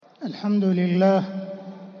الحمد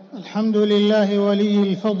لله ولي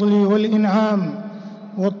الفضل والإنعام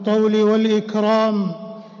والطول والإكرام.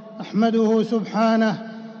 أحمده سبحانه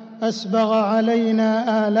أسبغ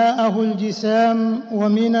علينا آلاءه الجسام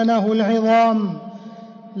ومننه العظام.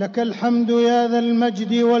 لك الحمد يا ذا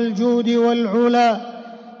المجد والجود والعلا،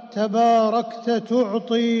 تباركت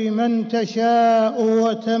تعطي من تشاء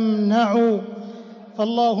وتمنع.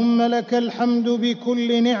 فاللهم لك الحمد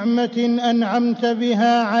بكل نعمة أنعمت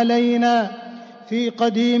بها علينا في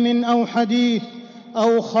قديم أو حديث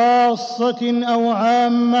أو خاصة أو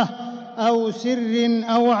عامة أو سر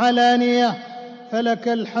أو علانية، فلك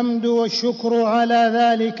الحمد والشكر على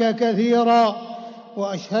ذلك كثيرا.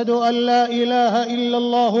 وأشهد أن لا إله إلا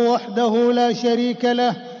الله وحده لا شريك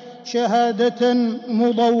له شهادة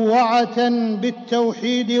مضوعة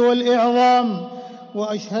بالتوحيد والإعظام.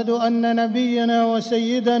 وأشهد أن نبينا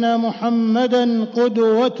وسيدنا محمدًا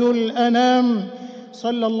قدوة الأنام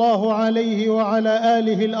صلى الله عليه وعلى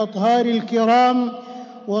آله الأطهار الكرام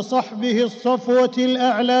وصحبه الصفوة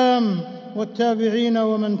الأعلام والتابعين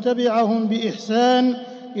ومن تبعهم بإحسان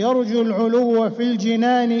يرجو العلو في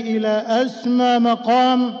الجنان إلى أسمى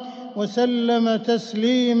مقام، وسلم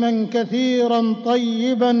تسليماً كثيراً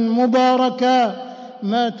طيباً مباركاً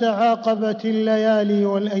ما تعاقبت الليالي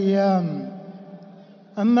والأيام.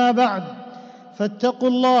 أما بعد، فاتقوا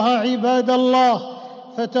الله عباد الله،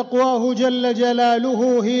 فتقواه جل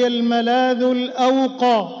جلاله هي الملاذ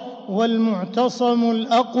الأوقى والمعتصم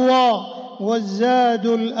الأقوى والزاد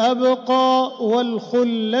الأبقى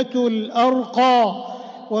والخلة الأرقى.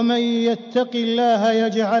 ومن يتق الله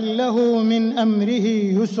يجعل له من أمره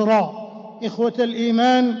يسرا. إخوة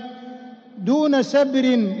الإيمان، دون سبر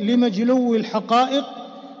لمجلو الحقائق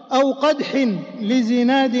أو قدح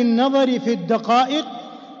لزناد النظر في الدقائق،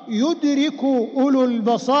 يدرك أولو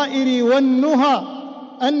البصائر والنهى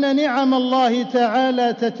أن نعم الله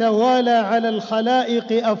تعالى تتوالى على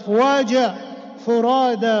الخلائق أفواجا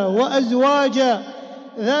فرادا وأزواجا،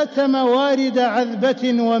 ذات موارد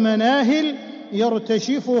عذبة ومناهل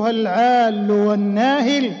يرتشفها العال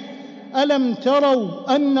والناهل. ألم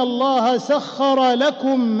تروا أن الله سخر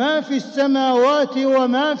لكم ما في السماوات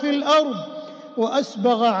وما في الأرض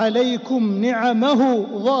وأسبغ عليكم نعمه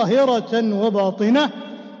ظاهرة وباطنة؟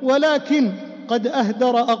 ولكن قد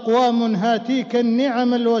أهدر أقوام هاتيك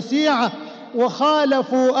النعم الوسيعة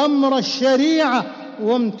وخالفوا أمر الشريعة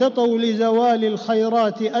وامتطوا لزوال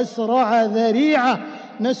الخيرات أسرع ذريعة.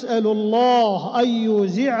 نسأل الله أن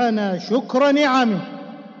يوزعنا شكر نعمه.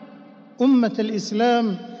 أمة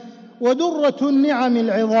الإسلام، ودرة النعم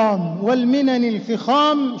العظام والمنن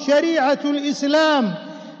الفخام شريعة الإسلام،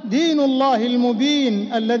 دين الله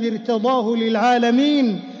المبين الذي ارتضاه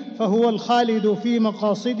للعالمين، فهو الخالد في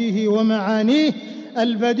مقاصده ومعانيه،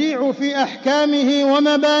 البديع في أحكامه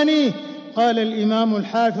ومبانيه. قال الإمام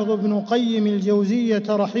الحافظ ابن قيم الجوزية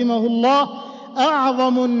رحمه الله: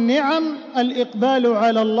 أعظم النعم الإقبال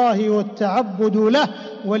على الله والتعبد له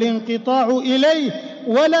والانقطاع إليه،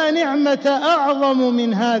 ولا نعمة أعظم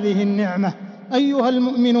من هذه النعمة. أيها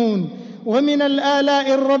المؤمنون، ومن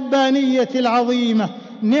الآلاء الربانية العظيمة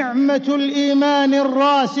نعمة الإيمان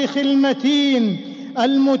الراسخ المتين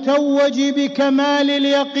المتوج بكمال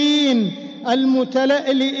اليقين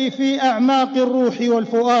المتلألئ في أعماق الروح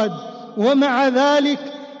والفؤاد. ومع ذلك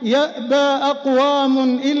يأبى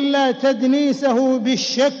أقوام إلا تدنيسه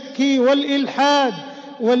بالشك والإلحاد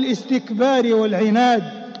والاستكبار والعناد.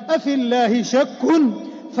 أفي الله شك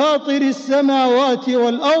فاطر السماوات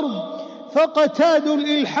والأرض؟ فقتاد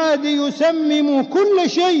الإلحاد يسمم كل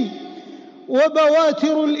شيء،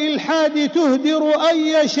 وبواتر الإلحاد تهدر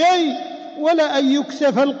أي شيء. ولأن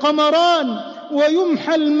يكسف القمران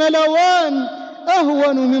ويمحى الملوان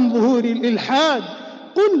أهون من ظهور الإلحاد.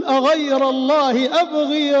 قل أغير الله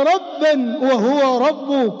أبغي ربا وهو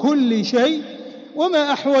رب كل شيء.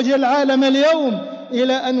 وما أحوج العالم اليوم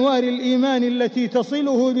إلى أنوار الإيمان التي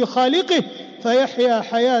تصله بخالقه فيحيا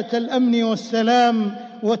حياة الأمن والسلام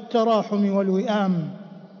والتراحم والوئام.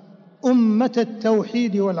 أمة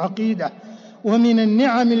التوحيد والعقيدة، ومن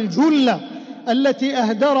النعم الجلة التي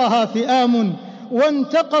أهدرها فئام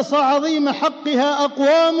وانتقص عظيم حقها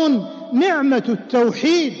أقوام نعمة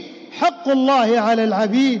التوحيد، حق الله على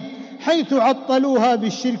العبيد، حيث عطلوها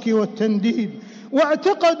بالشرك والتنديد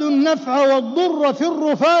واعتقدوا النفع والضر في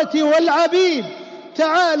الرفات والعبيد.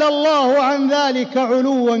 تعالى الله عن ذلك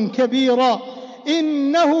علوا كبيرا.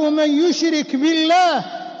 إنه من يشرك بالله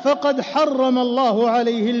فقد حرم الله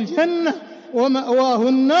عليه الجنة ومأواه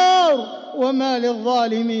النار وما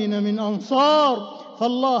للظالمين من أنصار.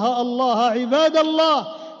 فالله الله عباد الله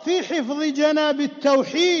في حفظ جناب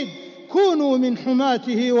التوحيد، كونوا من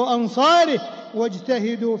حماته وأنصاره،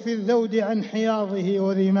 واجتهدوا في الذود عن حياضه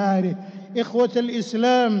وذماره. إخوة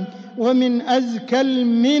الإسلام، ومن أزكى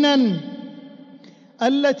المنن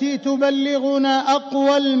التي تبلغنا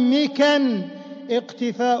أقوى المكن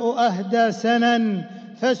اقتفاء أهدى سنن،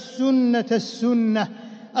 فالسنة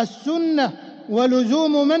السنة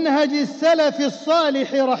ولزوم منهج السلف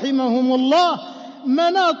الصالح رحمهم الله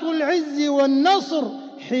مناط العز والنصر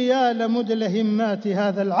حيال مدلهمات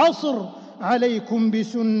هذا العصر. عليكم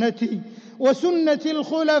بسنتي وسنة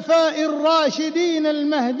الخلفاء الراشدين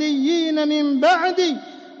المهديين من بعدي،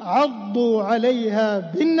 عضوا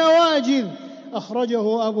عليها بالنواجذ.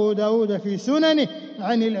 أخرجه أبو داود في سننه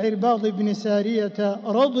عن العرباض بن سارية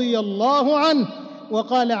رضي الله عنه،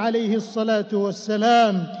 وقال عليه الصلاة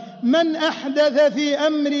والسلام: من أحدث في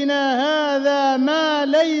أمرنا هذا ما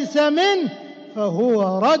ليس منه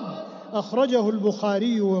فهو رد. أخرجه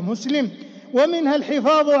البخاري ومسلم. ومنها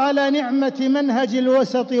الحفاظ على نعمة منهج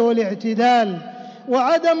الوسط والاعتدال،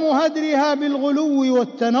 وعدم هدرها بالغلو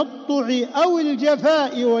والتنطع أو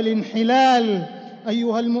الجفاء والانحلال.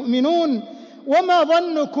 أيها المؤمنون، وما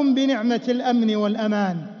ظنكم بنعمة الأمن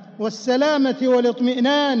والأمان والسلامة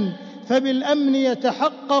والاطمئنان؟ فبالأمن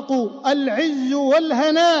يتحقق العز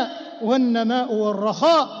والهناء والنماء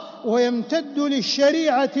والرخاء، ويمتد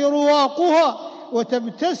للشريعة رواقها،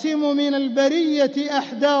 وتبتسم من البرية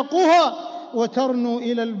أحداقها، وترنو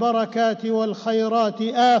إلى البركات والخيرات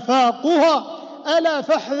آفاقها. ألا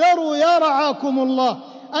فاحذروا يا رعاكم الله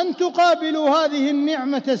أن تقابلوا هذه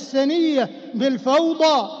النعمة السنية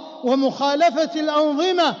بالفوضى ومخالفة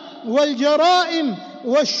الأنظمة والجرائم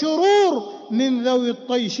والشرور من ذوي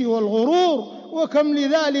الطيش والغرور. وكم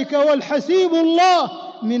لذلك والحسيب الله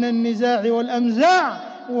من النزاع والأمزاع،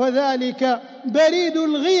 وذلك بريد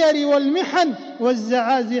الغير والمحن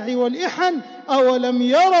والزعازع والإحن. أولم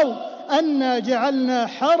يروا أنا جعلنا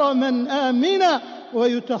حرما آمنا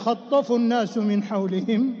ويتخطف الناس من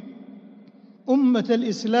حولهم؟ أمة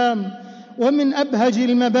الإسلام، ومن أبهج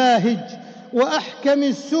المباهج وأحكم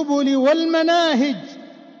السبل والمناهج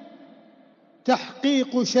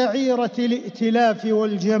تحقيق شعيرة الائتلاف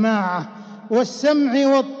والجماعة والسمع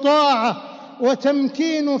والطاعة،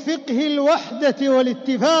 وتمكين فقه الوحدة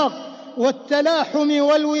والاتفاق والتلاحم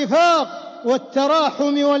والوفاق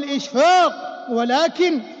والتراحم والإشفاق.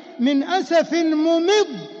 ولكن من أسف ممض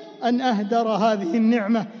أن أهدر هذه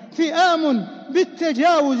النعمة فئام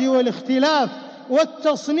بالتجاوز والاختلاف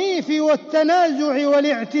والتصنيف والتنازع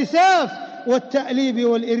والاعتساف والتأليب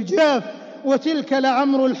والإرجاف. وتلك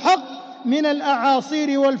لعمر الحق من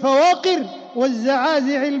الأعاصير والفواقر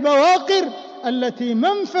والزعازع البواقر التي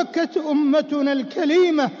ما انفكت أمتنا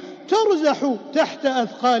الكليمة ترزح تحت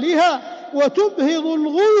أثقالها وتبهض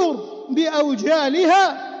الغير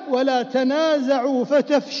بأوجالها. ولا تنازعوا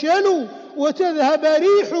فتفشلوا وتذهب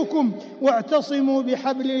ريحكم، واعتصموا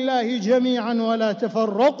بحبل الله جميعا ولا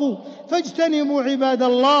تفرقوا. فاجتنبوا عباد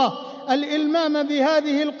الله الإلمام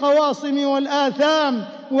بهذه القواصم والآثام،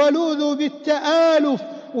 ولوذوا بالتآلف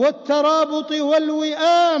والترابط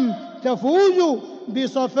والوئام، تفوزوا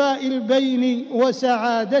بصفاء البين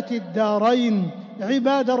وسعادة الدارين.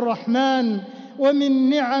 عباد الرحمن، ومن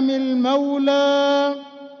نعم المولى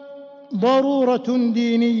ضرورة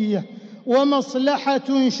دينية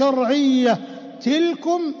ومصلحة شرعية،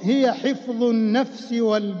 تلكم هي حفظ النفس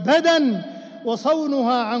والبدن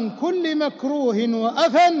وصونها عن كل مكروه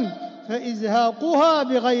وأفن، فإزهاقها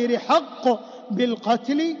بغير حق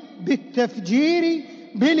بالقتل بالتفجير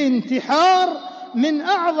بالانتحار من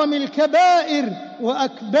أعظم الكبائر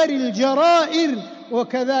وأكبر الجرائر،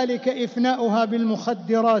 وكذلك إفناؤها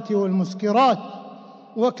بالمخدرات والمسكرات.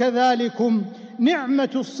 وكذلكم نعمة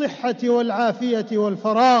الصحة والعافية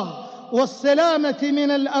والفراغ والسلامة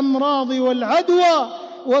من الأمراض والعدوى،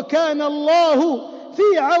 وكان الله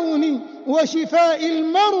في عون وشفاء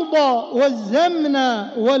المرضى والزمنى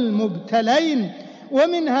والمبتلين.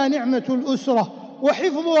 ومنها نعمة الأسرة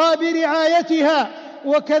وحفظها برعايتها،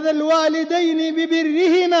 وكذا الوالدين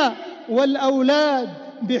ببرهما، والأولاد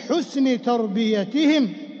بحسن تربيتهم.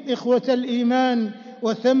 إخوة الإيمان،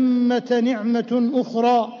 وثمة نعمة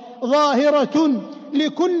أخرى ظاهرة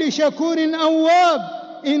لكل شكور أواب،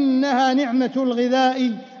 إنها نعمة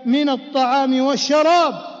الغذاء من الطعام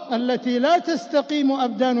والشراب التي لا تستقيم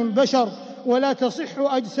أبدان البشر ولا تصح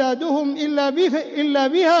أجسادهم إلا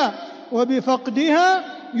بها، وبفقدها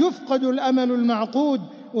يفقد الأمل المعقود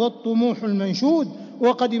والطموح المنشود.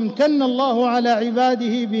 وقد امتن الله على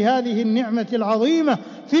عباده بهذه النعمة العظيمة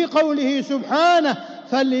في قوله سبحانه: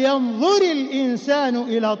 فلينظر الإنسان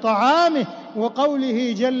إلى طعامه،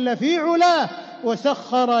 وقوله جل في علاه: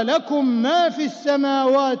 وسخر لكم ما في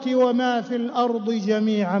السماوات وما في الأرض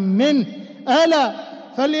جميعا منه. ألا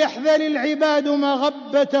فليحذر العباد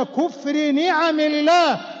مغبة كفر نعم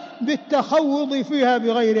الله بالتخوض فيها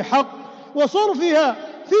بغير حق وصرفها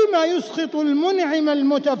فيما يسخط المنعم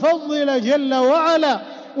المتفضل جل وعلا،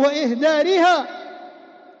 وإهدارها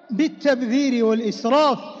بالتبذير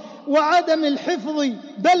والإسراف وعدم الحفظ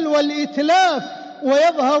بل والإتلاف.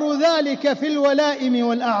 ويظهر ذلك في الولائم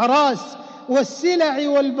والأعراس والسلع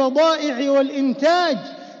والبضائع والإنتاج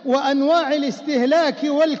وأنواع الاستهلاك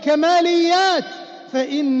والكماليات،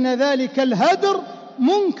 فإن ذلك الهدر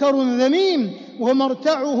منكر ذميم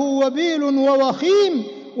ومرتعه وبيل ووخيم.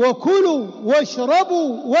 وكلوا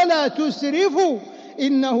واشربوا ولا تسرفوا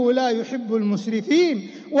إنه لا يحب المسرفين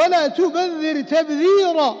ولا تبذر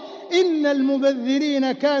تبذيرا إن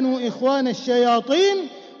المبذرين كانوا إخوان الشياطين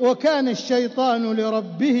وكان الشيطان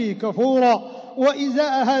لربه كفورا.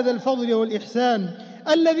 وإزاء هذا الفضل والإحسان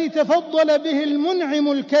الذي تفضل به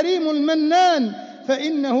المنعم الكريم المنان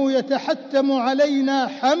فإنه يتحتم علينا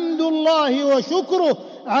حمد الله وشكره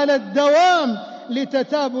على الدوام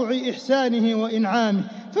لتتابع إحسانه وإنعامه.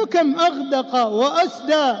 فكم أغدق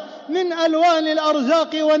وأسدى من ألوان الأرزاق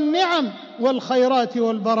والنعم والخيرات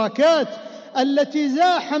والبركات التي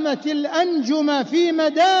زاحمت الأنجم في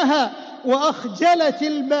مداها وأخجلت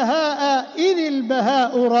البهاء إذ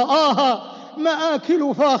البهاء رآها.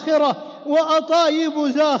 مآكل فاخرة وأطايب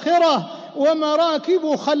زاخرة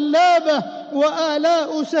ومراكب خلابة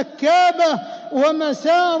وآلاء سكابة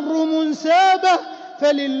ومسار منسابة،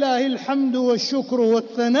 فلله الحمد والشكر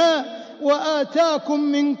والثناء. وآتاكم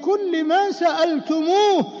من كل ما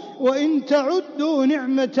سألتموه وإن تعدوا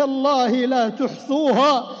نعمة الله لا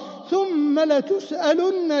تحصوها ثم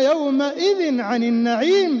لتسألن يومئذ عن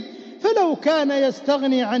النعيم. فلو كان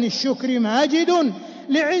يستغني عن الشكر ماجد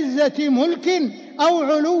لعزة ملك أو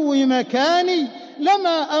علو مكان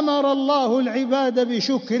لما أمر الله العباد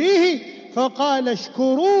بشكره فقال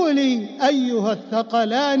اشكروا لي أيها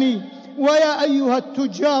الثقلان. ويا أيها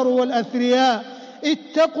التجار والأثرياء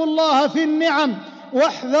اتقوا الله في النعم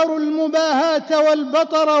واحذروا المباهاة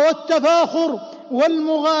والبطر والتفاخر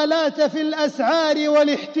والمغالاة في الأسعار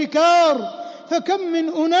والاحتكار، فكم من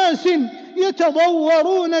أناس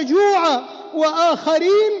يتضورون جوعا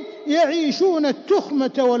وآخرين يعيشون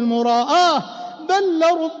التخمة والمراءة، بل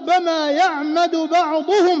لربما يعمد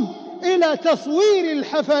بعضهم إلى تصوير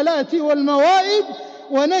الحفلات والموائد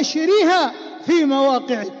ونشرها في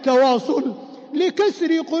مواقع التواصل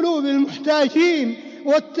لكسر قلوب المحتاجين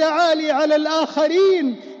والتعالي على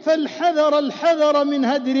الآخرين. فالحذر الحذر من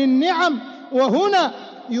هدر النعم. وهنا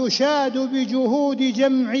يشاد بجهود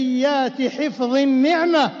جمعيات حفظ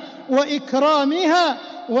النعمة وإكرامها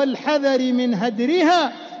والحذر من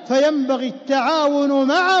هدرها، فينبغي التعاون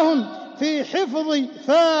معهم في حفظ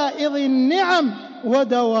فائض النعم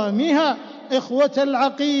ودوامها. إخوة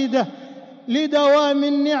العقيدة، لدوام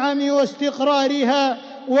النعم واستقرارها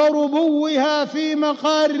وربوها في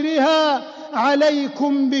مقارها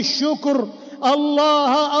عليكم بالشكر.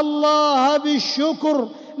 الله بالشكر،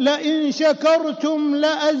 لئن شكرتم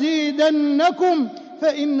لأزيدنكم،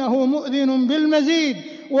 فإنه مؤذن بالمزيد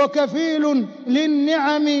وكفيل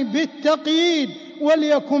للنعم بالتقييد.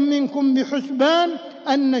 وليكن منكم بحسبان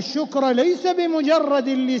أن الشكر ليس بمجرد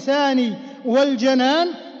اللسان والجنان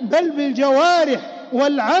بل بالجوارح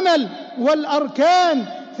والعمل والأركان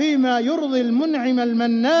فيما يرضي المنعم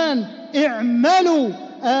المنان. اعملوا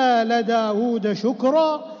آل داود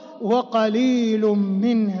شكرا وقليل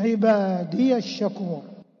من عبادي الشكور.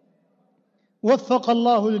 وفق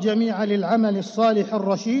الله الجميع للعمل الصالح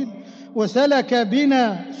الرشيد وسلك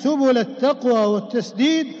بنا سبل التقوى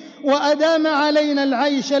والتسديد وأدام علينا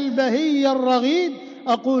العيش البهي الرغيد.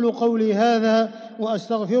 أقول قولي هذا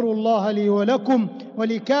وأستغفر الله لي ولكم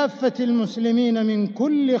ولكافة المسلمين من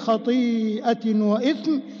كل خطيئة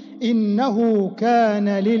وإثم إنه كان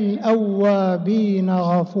للأوابين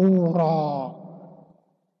غفورا.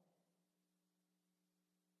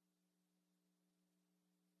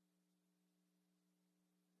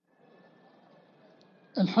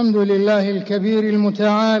 الحمد لله الكبير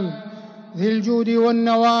المتعال ذي الجود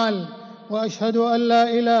والنوال، وأشهد أن لا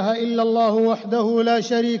إله إلا الله وحده لا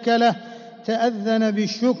شريك له تأذن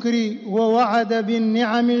بالشكر ووعد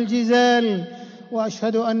بالنعم الجزال.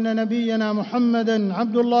 وأشهد أن نبينا محمدًا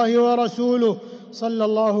عبد الله ورسوله صلى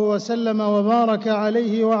الله وسلم وبارك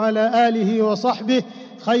عليه وعلى آله وصحبه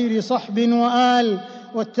خير صحب وآل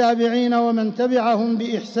والتابعين ومن تبعهم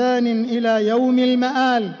بإحسان إلى يوم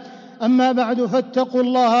المآل. أما بعد، فاتقوا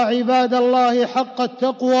الله عباد الله حق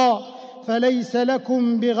التقوى، فليس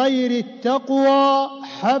لكم بغير التقوى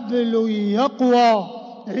حبل يقوى.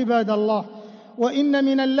 عباد الله، وإن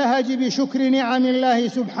من اللهج بشكر نعم الله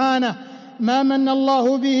سبحانه ما من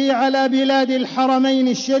الله به على بلاد الحرمين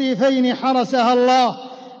الشريفين حرسها الله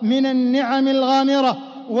من النعم الغامرة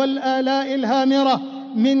والآلاء الهامرة،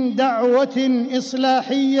 من دعوة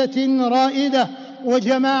إصلاحية رائدة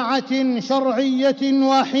وجماعة شرعية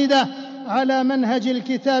واحدة على منهج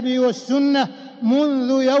الكتاب والسنة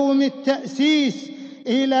منذ يوم التأسيس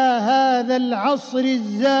إلى هذا العصر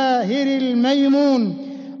الزاهر الميمون.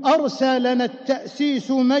 أرسى لنا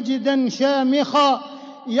التأسيس مجدا شامخا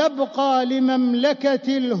يبقى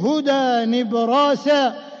لمملكة الهدى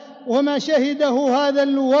نبراسا، وما شهده هذا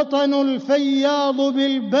الوطن الفياض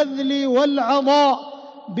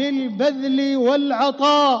بالبذل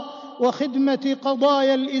والعطاء وخدمة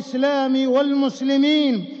قضايا الإسلام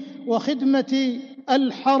والمسلمين وخدمة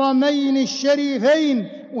الحرمين الشريفين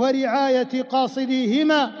ورعاية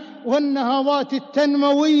قاصديهما والنهضات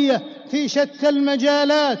التنموية في شتى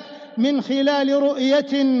المجالات من خلال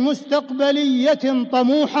رؤية مستقبلية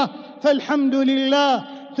طموحة. فالحمد لله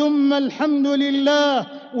ثم الحمد لله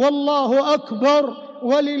والله أكبر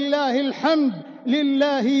ولله الحمد.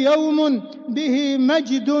 لله يوم به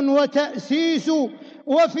مجد وتأسيس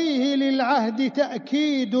وفيه للعهد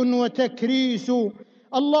تأكيد وتكريس.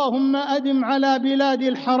 اللهم أدم على بلاد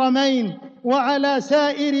الحرمين وعلى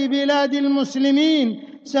سائر بلاد المسلمين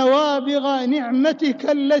سوابغ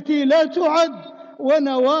نعمتك التي لا تعد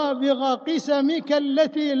ونوابغ قسمك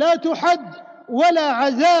التي لا تحد،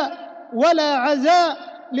 ولا عزاء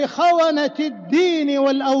لخونة الدين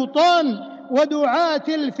والأوطان ودعاة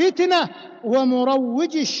الفتنة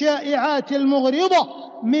ومروج الشائعات المغرضة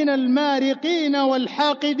من المارقين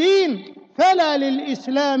والحاقدين، فلا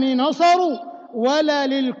للإسلام نصروا ولا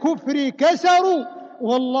للكفر كسروا،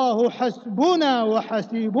 والله حسبنا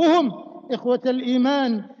وحسيبهم. إخوة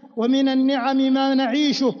الإيمان، ومن النعم ما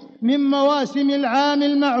نعيشه من مواسم العام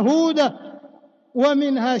المعهودة،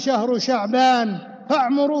 ومنها شهر شعبان،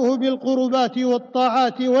 فاعمروه بالقربات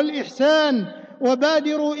والطاعات والإحسان،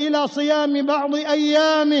 وبادروا إلى صيام بعض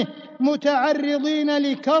أيامه متعرضين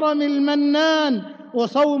لكرم المنان،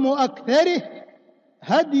 وصوم أكثره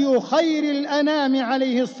هدي خير الأنام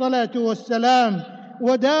عليه الصلاة والسلام.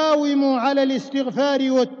 وداوموا على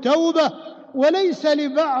الاستغفار والتوبة، وليس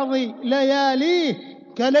لبعض لياليه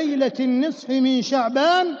كليلة النصف من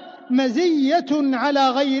شعبان مزية على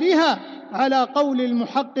غيرها على قول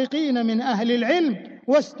المحققين من أهل العلم.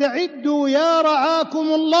 واستعدوا يا رعاكم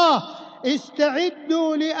الله،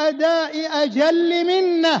 استعدوا لأداء أجل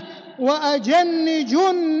منه وأجن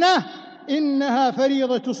جنة، إنها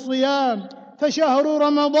فريضة الصيام. فشهر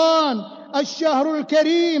رمضان الشهر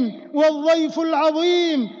الكريم والضيف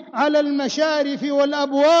العظيم على المشارف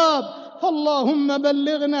والأبواب، فاللهم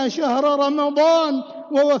بلغنا شهر رمضان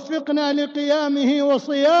ووفقنا لقيامه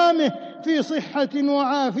وصيامه في صحة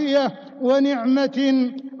وعافية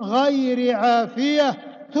ونعمة غير عافية.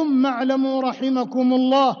 ثم اعلموا رحمكم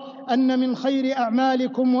الله أن من خير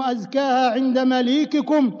أعمالكم وأزكاها عند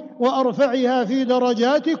مليككم وأرفعها في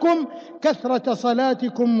درجاتكم كثرة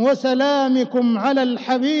صلاتكم وسلامكم على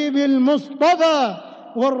الحبيب المصطفى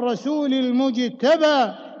والرسول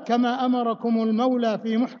المجتبى، كما أمركم المولى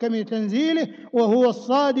في محكم تنزيله وهو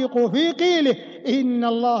الصادق في قيله: إن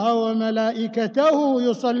الله وملائكته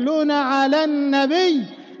يصلون على النبي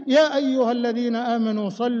يا أيها الذين آمنوا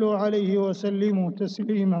صلوا عليه وسلموا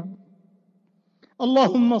تسليما.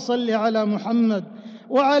 اللهم صل على محمد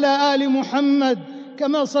وعلى آل محمد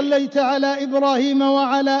كما صليت على إبراهيم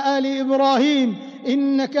وعلى آل إبراهيم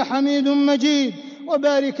إنك حميد مجيد،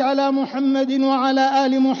 وبارك على محمد وعلى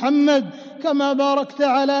آل محمد كما باركت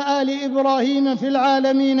على آل إبراهيم في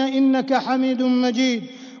العالمين إنك حميد مجيد.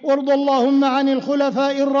 وارض اللهم عن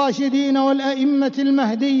الخلفاء الراشدين والأئمة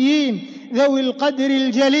المهديين ذوي القدر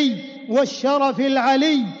الجلي والشرف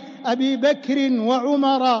العلي أبي بكر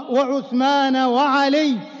وعمر وعثمان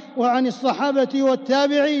وعلي، وعن الصحابة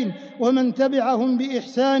والتابعين ومن تبعهم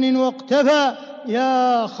بإحسان واقتفى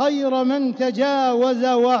يا خير من تجاوز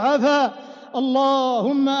وعفى.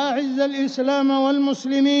 اللهم أعز الإسلام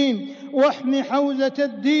والمسلمين واحم حوزة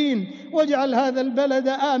الدين، واجعل هذا البلد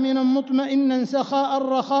آمنا مطمئنا سخاء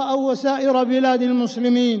رخاء وسائر بلاد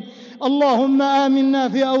المسلمين. اللهم آمنا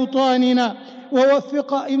في أوطاننا،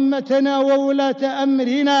 ووفق أئمتنا وولاة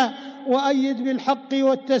أمرنا، وأيد بالحق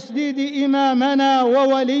والتسديد إمامنا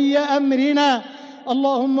وولي أمرنا.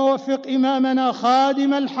 اللهم وفق إمامنا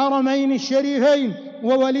خادم الحرمين الشريفين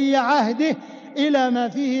وولي عهده إلى ما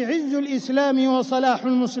فيه عز الإسلام وصلاح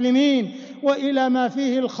المسلمين، وإلى ما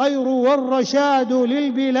فيه الخير والرشاد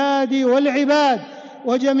للبلاد والعباد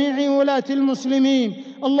وجميع ولاة المسلمين.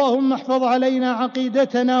 اللهم احفظ علينا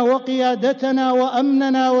عقيدتنا وقيادتنا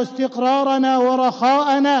وأمننا واستقرارنا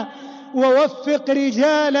ورخاءنا، ووفق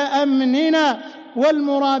رجال أمننا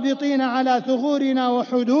والمرابطين على ثغورنا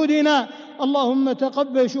وحدودنا. اللهم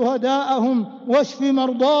تقبل شهداءهم واشف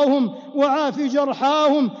مرضاهم وعاف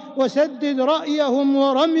جرحاهم وسدد رأيهم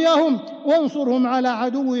ورميهم وانصرهم على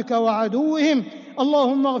عدوك وعدوهم.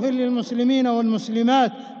 اللهم اغفر للمسلمين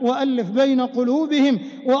والمسلمات وألف بين قلوبهم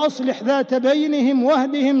وأصلح ذات بينهم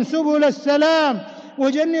واهدهم سبل السلام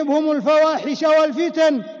وجنبهم الفواحش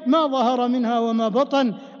والفتن ما ظهر منها وما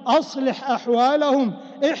بطن. أصلح أحوالهم،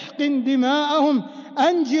 احقن دماءهم،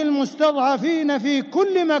 أنجي المستضعفين في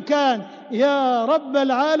كل مكان يا رب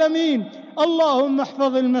العالمين. اللهم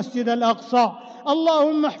احفظ المسجد الأقصى،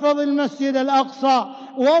 اللهم احفظ المسجد الأقصى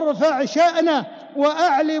وارفع شأنه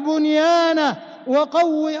وأعل بنيانه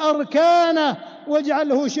وقو أركانه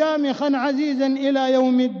واجعله شامخا عزيزا إلى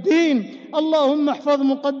يوم الدين. اللهم احفظ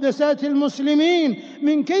مقدسات المسلمين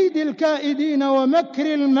من كيد الكائدين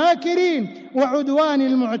ومكر الماكرين وعدوان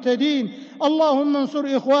المعتدين. اللهم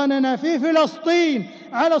انصر إخواننا في فلسطين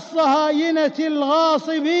على الصهاينة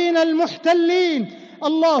الغاصبين المحتلين.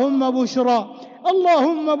 اللهم بشرى،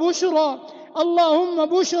 اللهم بشرى، اللهم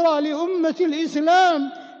بشرى لأمة الإسلام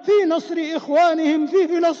في نصر إخوانهم في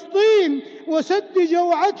فلسطين وسد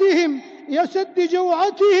جوعتهم، يسد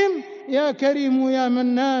جوعتهم يا كريم يا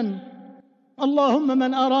منان. اللهم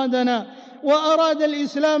من أرادنا وأراد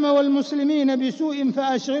الإسلام والمسلمين بسوء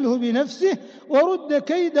فأشغله بنفسه ورد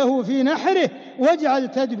كيده في نحره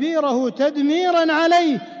واجعل تدبيره تدميرا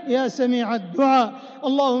عليه يا سميع الدعاء.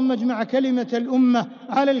 اللهم اجمع كلمة الأمة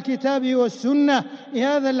على الكتاب والسنة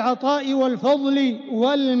يا ذا العطاء والفضل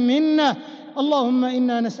والمنة. اللهم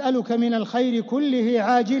إنا نسألك من الخير كله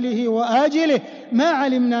عاجله وآجله ما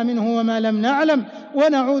علمنا منه وما لم نعلم،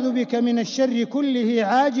 ونعوذ بك من الشر كله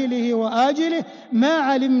عاجله وآجله ما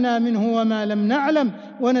علمنا منه وما لم نعلم،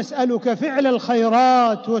 ونسألك فعل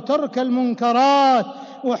الخيرات وترك المنكرات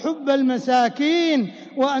وحب المساكين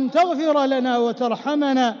وأن تغفر لنا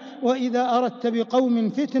وترحمنا، وإذا أردت بقوم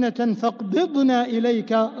فتنة فاقبضنا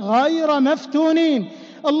إليك غير مفتونين.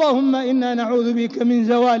 اللهم إنا نعوذ بك من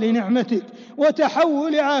زوال نعمتك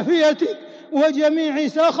وتحول عافيتك وجميع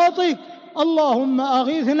سخطك. اللهم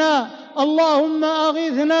أغثنا، اللهم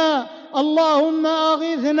أغثنا، اللهم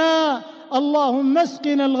أغثنا، اللهم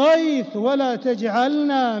اسقنا الغيث ولا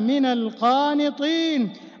تجعلنا من القانطين.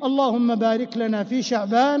 اللهم بارك لنا في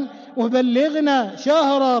شعبان وبلغنا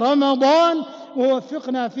شهر رمضان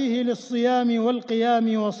ووفقنا فيه للصيام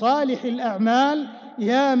والقيام وصالح الأعمال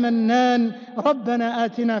يا منان. ربنا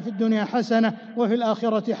آتنا في الدنيا حسنة وفي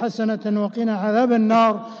الآخرة حسنة وقنا عذاب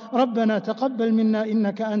النار. ربنا تقبل منا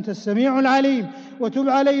إنك أنت السميع العليم وتب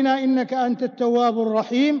علينا إنك أنت التواب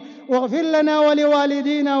الرحيم، واغفر لنا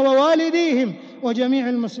ولوالدينا ووالديهم وجميع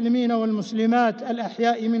المسلمين والمسلمات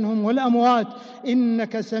الأحياء منهم والأموات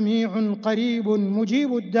إنك سميع قريب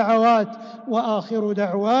مجيب الدعوات. وآخر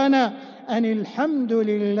دعوانا أن الحمد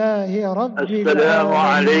لله رب العالمين. Assalamu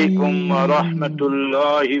alaikum wa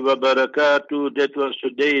rahmatullahi wa barakatuh. That was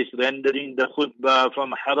today's rendering the khutbah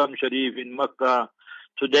from Haram Sharif in Makkah.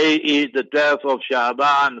 Today is the 12th of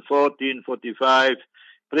Sha'ban 1445.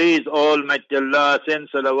 Praise Almighty Allah, send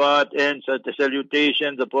salawat and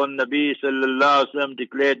salutations upon Nabi sallallahu alaihi wasallam,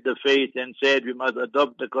 declared the faith and said we must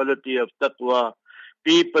adopt the quality of taqwa.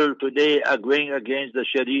 People today are going against the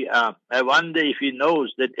Sharia. I wonder if he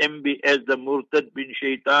knows that MBS, the Murtad bin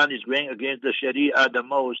Shaitan, is going against the Sharia the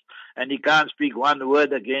most, and he can't speak one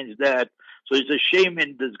word against that. So it's a shame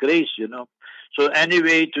and disgrace, you know. So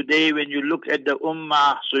anyway, today when you look at the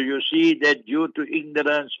Ummah, so you see that due to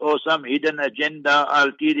ignorance or some hidden agenda,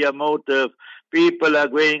 ulterior motive, people are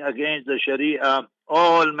going against the Sharia.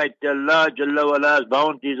 Almighty Allah Jalla wala's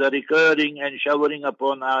bounties are recurring and showering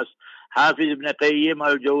upon us. Hafiz ibn Qayyim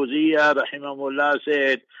al-Jawziyah rahimahullah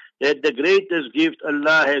said that the greatest gift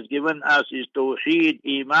Allah has given us is Tawheed,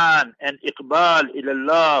 Iman and Iqbal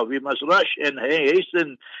ilallah. We must rush and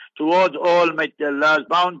hasten towards Almighty Allah's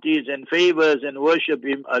bounties and favors and worship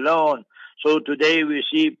Him alone. So today we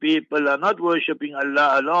see people are not worshipping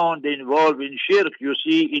Allah alone, they involve in shirk. You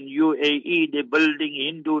see in UAE, they're building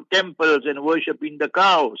Hindu temples and worshipping the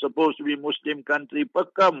cow, supposed to be Muslim country,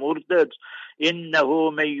 Pakka Murtads.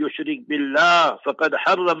 إِنَّهُ مَن يُشْرِكْ بِاللَّهِ فَقَدْ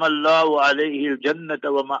حَرَّمَ اللَّهُ عَلَيْهِ الْجَنَّةَ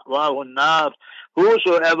وَمَأْوَاهُ النَّارِ.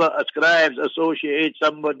 Whosoever ascribes, associates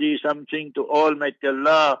somebody, something to Almighty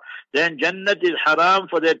Allah, then Jannat is haram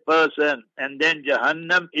for that person, and then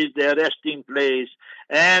Jahannam is their resting place.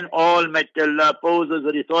 And Almighty Allah poses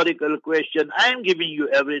a rhetorical question. I am giving you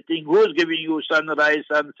everything. Who's giving you sunrise,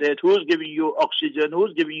 sunset? Who's giving you oxygen?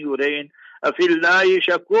 Who's giving you rain? Afillahi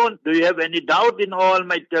shakun. Do you have any doubt in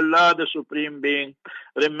Almighty Allah, the Supreme Being?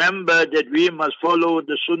 Remember that we must follow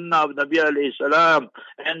the Sunnah of Nabi alayhi salam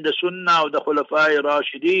and the Sunnah of the Khulafai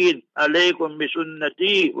Rashideen. Alaykum bi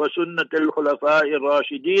sunnati wa sunnatil Khulafai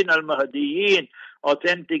Rashideen al-Mahdiyeen.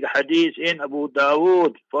 Authentic hadith in Abu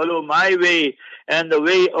Dawood. Follow my way and the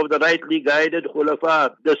way of the rightly guided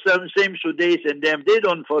Khulafa. The same Sudais and them, they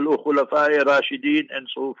don't follow Khulafai Rashideen and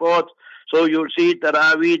so forth. So you'll see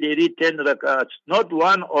Taraweeh, they read 10 rakats. Not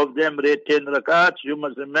one of them read 10 rakats. You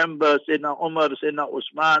must remember Sayyidina Umar, Sayyidina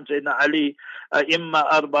Usman, Sayyidina Ali, Imma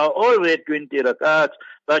Arba, all read 20 rakats.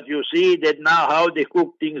 But you see that now how they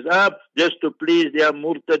cook things up just to please their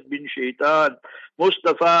Murtad bin Shaitan.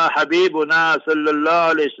 Mustafa Habibuna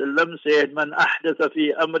sallallahu alayhi wasallam said, Man ahdatha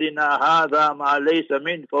fi amrina hadha ma laysa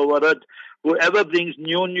min fawarad. Whoever brings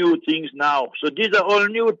new things now. So these are all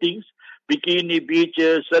new things. Bikini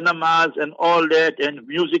beaches, cinemas and all that, and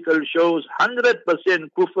musical shows, 100%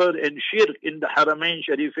 kufr and shirk in the Haramain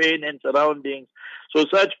Sharifain and surroundings. So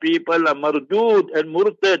such people are mardud and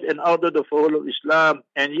murtad and out of the fold of Islam.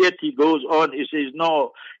 And yet he goes on, he says,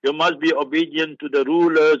 no, you must be obedient to the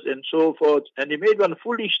rulers and so forth. And he made one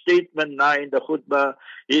foolish statement now in the khutbah.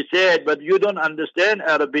 He said, but you don't understand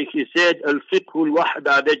Arabic. He said, al-fiqhul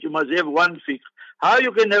wahda, that you must have one fiqh. How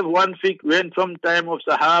you can have one fiqh when from time of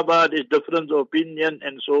Sahaba there's difference of opinion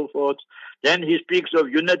and so forth. Then he speaks of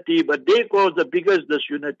unity, but they cause the biggest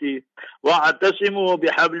disunity. وَاعْتَصِمُوا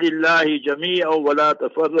بِحَبْلِ اللَّهِ جَمِيعًا وَلَا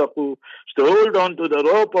تَفَرَّقُوا. So hold on to the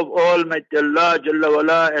rope of Almighty Allah Jalla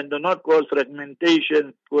wala and do not cause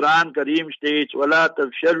fragmentation. Quran Kareem states, وَلَا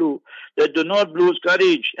تَفْشَلُوا, that do not lose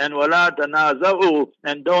courage, and وَلَا تَنَازَعُوا,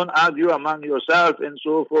 and don't argue among yourself and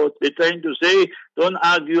so forth. They're trying to say, don't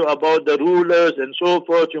argue about the rulers and so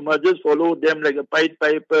forth. You must just follow them like a Pied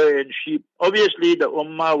Piper and sheep. Obviously, the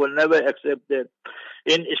Ummah will never accept that.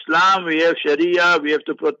 In Islam, we have Sharia, we have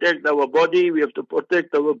to protect our body, we have to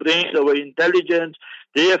protect our brains, our intelligence.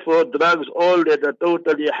 Therefore, drugs, all that are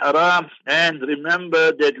totally haram. And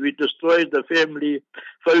remember that we destroy the family.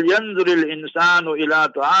 فَلْيَنْظُرِ الْإِنسَانُ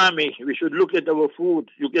إِلَىٰ طَعَامِهِ. We should look at our food.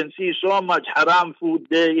 You can see so much haram food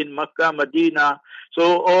there in Makkah, Medina.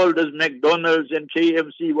 So all this McDonald's and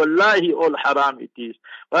KFC, wallahi, all haram it is.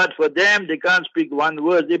 But for them, they can't speak one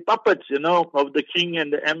word. They're puppets, of the king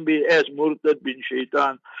and the MBS, Murtad bin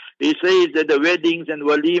Shaitan. He says that the weddings and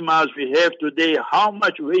walimas we have today, how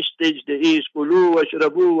much wastage there is. Kulu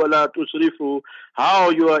washrabu wala tusrifu.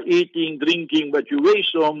 How you are eating, drinking, but you waste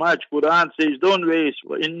so much. Quran says, don't waste.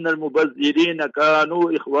 وَإِنَّ الْمُبَذِّرِينَ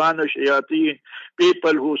كَانُوا إِخْوَانَ الشَّيَاطِينَ.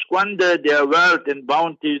 People who squander their wealth and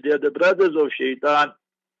bounties, they are the brothers of Shaitan.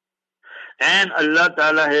 And Allah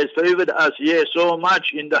Ta'ala has favored us, yes, so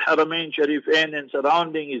much in the Haramain Sharifain and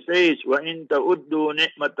surrounding. He says, وَإِن تَعُدُّوا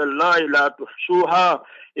نِعْمَةَ اللَّهِ لَا تُحْصُوهَا.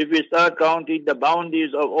 If we start counting the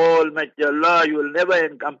bounties of Almighty Allah, you will never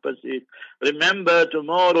encompass it. Remember,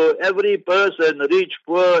 tomorrow, every person, rich,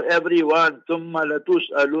 poor, everyone, ثُمَّ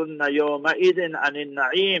لَتُسْأَلُنَّ يَوْمَئِذٍ عَنِ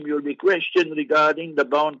النَّعِيمِ. You'll be questioned regarding the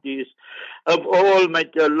bounties of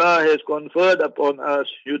Almighty Allah has conferred upon us.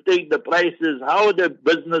 You take the prices, how the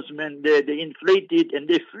businessmen, they inflate it and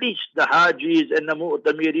they fleece the Hajis and the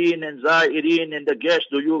Mu'tamirin and Zairin and the guests,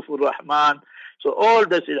 Duyufur Rahman. So all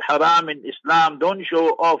this is haram in Islam. Don't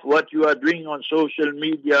show off what you are doing on social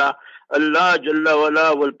media. Allah Jalla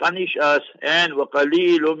wala will punish us. And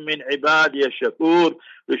وَقَلِيلٌ مِّنْ عِبَادِيَ الشَّكُورِ.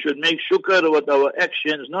 We should make shukr with our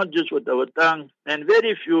actions, not just with our tongue. And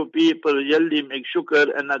very few people really make shukr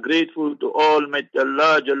and are grateful to Almighty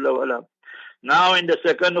Allah Jalla wala. Now in the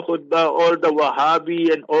second khutbah, all the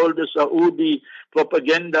Wahhabi and all the Saudi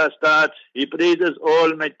propaganda starts. He praises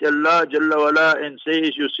Almighty Allah Jalla wala and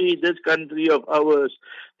says, you see this country of ours,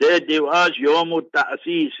 there was Yawmut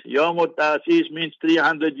Ta'sis. Yawmut Ta'sis means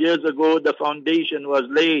 300 years ago the foundation was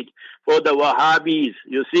laid for the Wahhabis.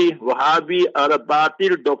 You see, Wahhabi are a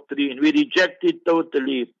batil doctrine. We reject it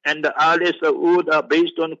totally. And the Ahle Saud are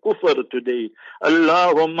based on kufr today.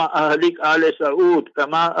 Allahumma ahlik Ahle Saud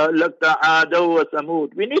kama ahlakta Adaw wa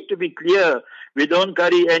Samud. We need to be clear. We don't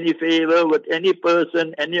carry any favor with any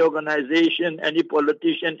person, any organization, any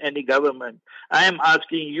politician, any government. I am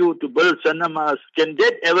asking you to build cinemas. Can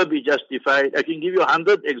that ever be justified? I can give you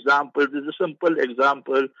 100 examples. This is a simple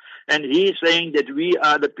example. And he is saying that we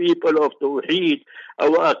are the people of Tawheed.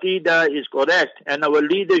 Our Aqidah is correct and our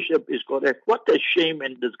leadership is correct. What a shame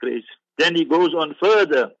and disgrace. Then he goes on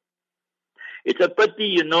further. It's a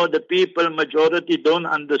pity, the people majority don't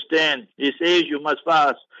understand. He says you must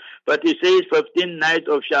fast But he says 15th night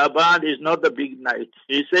of Sha'ban is not a big night.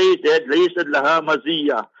 He says that Laysat laha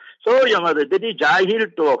maziyya. So you must, that is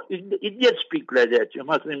Jahil talk. Idiots speak like that. You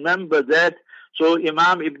must remember that. So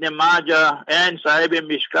Imam Ibn Majah and Sahib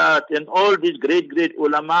Mishkat and all these great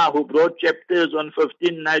ulama who brought chapters on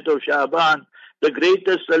 15th night of Sha'ban, the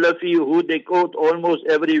greatest Salafi who they quote almost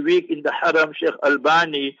every week in the Haram, Sheikh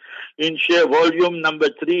Albani, in volume number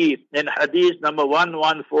 3 and hadith number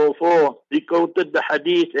 1144, he quoted the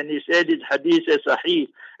hadith and he said his hadith is sahih,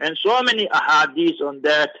 and so many ahadith on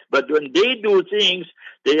that. But when they do things,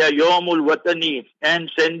 they are Yawmul Watani and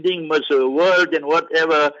sending world and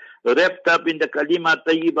whatever wrapped up in the Kalima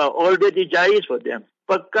Tayyiba, already jais for them.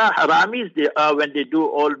 Pakka haramis they are when they do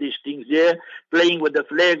all these things there, playing with the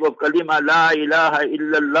flag of Kalima La ilaha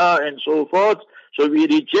illallah and so forth. So we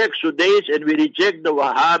reject Sudais and we reject the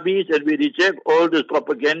Wahhabis and we reject all the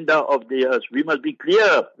propaganda of theirs. We must be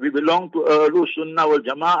clear. We belong to Ahlul Sunnah wal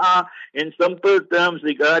Jama'ah. In simple terms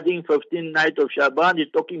regarding 15th night of Shaban,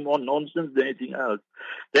 he's talking more nonsense than anything else.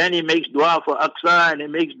 Then he makes dua for Aqsa and he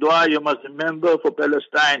makes dua, you must remember, for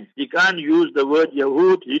Palestine. He can't use the word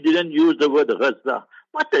Yahud. He didn't use the word Gaza.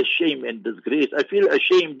 What a shame and disgrace. I feel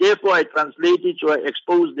ashamed. Therefore, I translate it, so I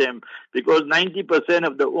expose them. Because 90%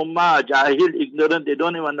 of the ummah are jahil, ignorant. They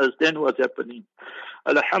don't even understand what's happening.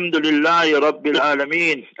 Alhamdulillah Rabbil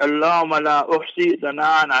Alameen. Allahumma la uhsi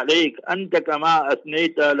thana'an alayk. Anta kama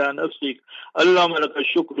athnayta ala nafsik. Allahumma laka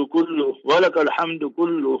shukru kullu. Wa laka alhamdu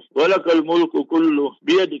kullu. Wa laka almulku kullu.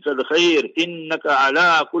 Biyadika alkhair. Innaka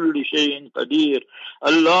ala kulli shayin qadir.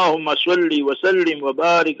 Allahumma salli wa sallim wa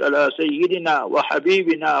barik ala sayyidina wa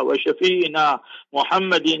habibina wa shafi'ina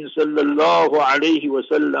Muhammadin sallallahu alayhi wa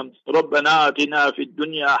sallam. Rabbana atina fid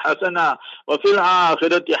dunya hasana wa fil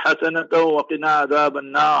akhirati hasanatan wa qina adhab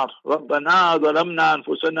النار. ربنا ظلمنا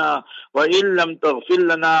أنفسنا وإن لم تغفر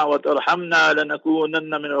لنا وترحمنا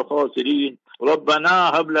لنكونن من الخاسرين. ربنا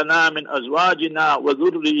هب لنا من أزواجنا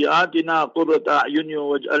وذرياتنا قرة أعين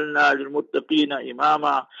واجعلنا للمتقين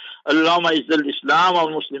إماما. اللهم اعز الإسلام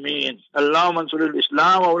والمسلمين. اللهم انصر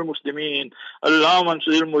الإسلام والمسلمين. اللهم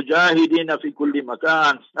انصر المجاهدين في كل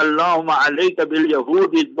مكان. اللهم عليك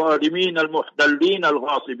باليهود الظالمين المحتلين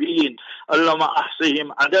الغاصبين. اللهم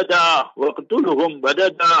احصهم عددا واقتلهم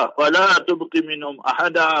بددا ولا تبق منهم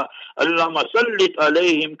أحدا. اللهم سلط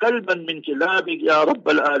عليهم كلبا من كلابك يا رب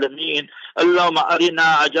العالمين. اللهم أرنا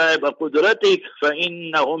عجائب قدرتك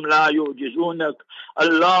فإنهم لا يعجزونك.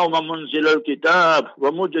 اللهم منزل الكتاب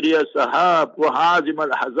ومجري السحاب وهازم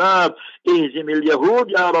الأحزاب اهزم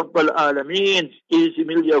اليهود يا رب العالمين. اهزم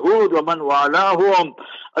اليهود ومن والاهم.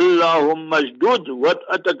 اللهم اشدد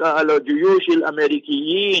وطأتك على جيوش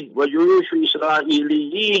الأمريكيين وجيوش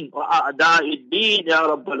الإسرائيليين وأعداء الدين يا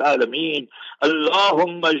رب العالمين.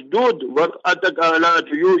 اللهم اشدد وطأتك على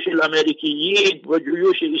جيوش الأمريكيين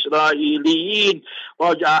وجيوش الإسرائيليين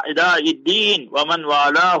وأعداء الدين ومن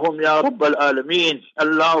والاهم يا رب العالمين.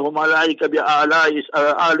 اللهم عليك بآل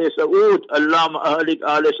سعود. اللهم أهلك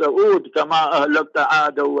آل سعود كما أهلكت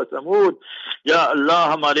عاد وثمود. या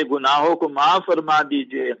अल्लाह हमारे गुनाहों को माफ फरमा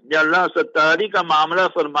दीजिए. या अल्लाह सत्तारी का मामला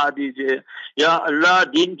फरमा दीजिए. या अल्लाह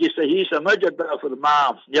दीन की सही समझ अता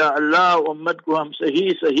फरमा. या अल्लाह उम्मत को हम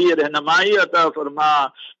सही रहनुमाई अता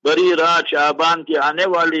फरमा. बड़ी रात शाबान की आने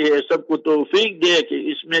वाली है, सबको तौफीक दे कि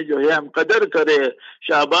इसमें जो है हम कदर करे,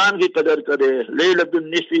 शाबान की कदर करे, लैलतुन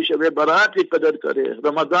निस्फी शब बरात की कदर करे,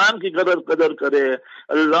 रमजान की कदर करे.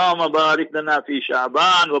 अल्लाह मुबारिक लना फी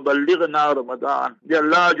शाबान व बल्लिगना रमजान. या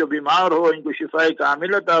अल्लाह जो बीमार हो इनको शिफाए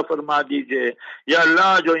कामिल अता फरमा दीजिए. या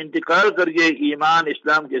अल्लाह जो इंतकाल कर गए ईमान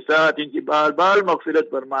इस्लाम के साथ, इनकी बार बार मगफिरत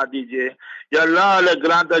फरमा दीजिए. Ya Allah,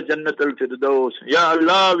 grant us Jannat al-Firdaus. Ya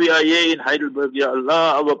Allah, we are here in Heidelberg. Ya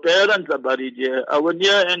Allah, our parents are buried here. Our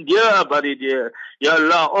near and dear are buried here. Ya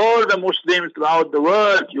Allah, all the Muslims throughout the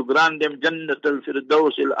world, you grant them Jannat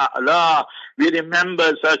al-Firdaus al-A'la. We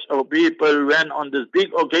remember such people when on these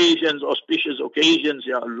big occasions, auspicious occasions,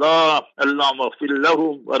 Ya Allah. Allahumma ghfir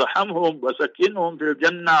lahum, warhamhum, wasakinhum fil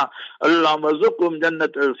jannah. Allahumma zukum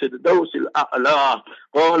Jannat al-Firdaus al-A'la.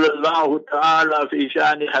 قال الله تعالى في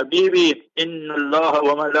شأن حبيبي إن الله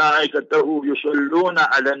وملائكته يصلون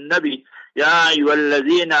على النبي يا أيها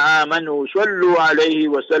الذين آمنوا صلوا عليه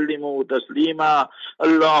وسلموا تسليما.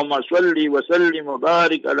 اللهم صل وسلم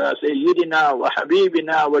وبارك على سيدنا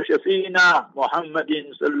وحبيبنا وشفينا محمد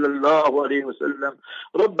صلى الله عليه وسلم.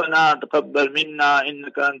 ربنا تقبل منا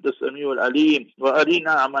إنك أنت السميع العليم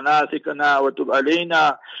وأرنا مناسكنا وتب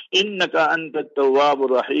علينا إنك أنت التواب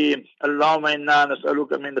الرحيم. اللهم إنا نسألك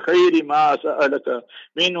نسألك من خير ما سألك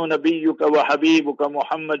منه نبيك وحبيبك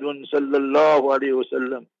محمد صلى الله عليه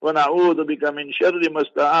وسلم ونعوذ بك من شر ما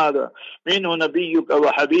استعاذ منه نبيك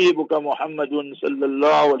وحبيبك محمد صلى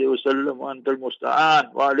الله عليه وسلم وأنت المستعان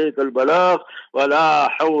وعليك البلاغ ولا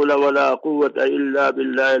حول ولا قوة إلا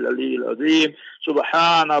بالله العلي العظيم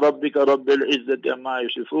سبحان ربك رب العزة عما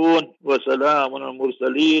يصفون وسلام على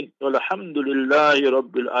المرسلين والحمد لله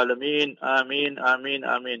رب العالمين آمين آمين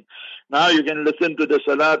آمين. Now you can listen to the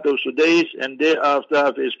Salat of Sudais, and day after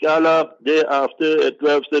Hafiz Kala, day after at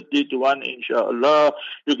 12:30 to 1 inshallah.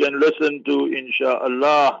 You can listen to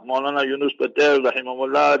inshallah Maulana Yunus Patel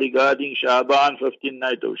rahimahullah regarding Shaban, 15th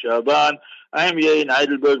night of Shaban. I am here in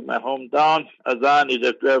Heidelberg, my hometown. Azan is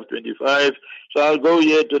at 12:25. So I'll go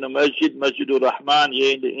here to the Masjid, Masjidur Rahman,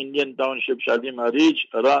 here in the Indian township, Shalimar Reach,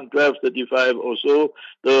 around 12:35 or so.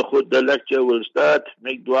 The lecture will start.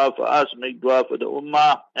 Make dua for us, make dua for the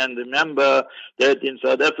Ummah. And remember that in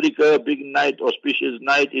South Africa, big night, auspicious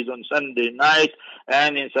night is on Sunday night,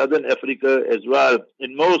 and in Southern Africa as well.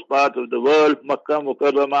 In most parts of the world, Makkah,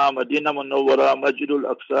 Mukarramah, Medina Munawwara, Masjidul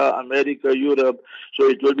Aqsa, America, Europe. So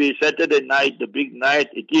it will be Saturday night, the big night.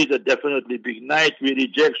 It is a definitely big night. We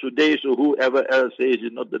reject today, so whoever else says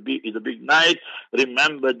it's not it's a big night.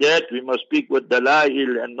 Remember that we must speak with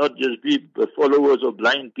dalail and not just be followers of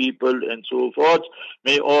blind people and so forth.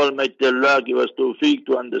 May Almighty Allah give us tawfiq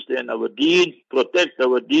to understand our deen, protect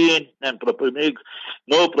our deen, and make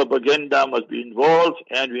no propaganda must be involved,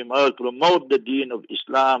 and we must promote the deen of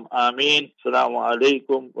Islam. Ameen. Assalamu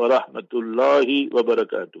alaikum wa rahmatullahi wa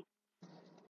barakatuh.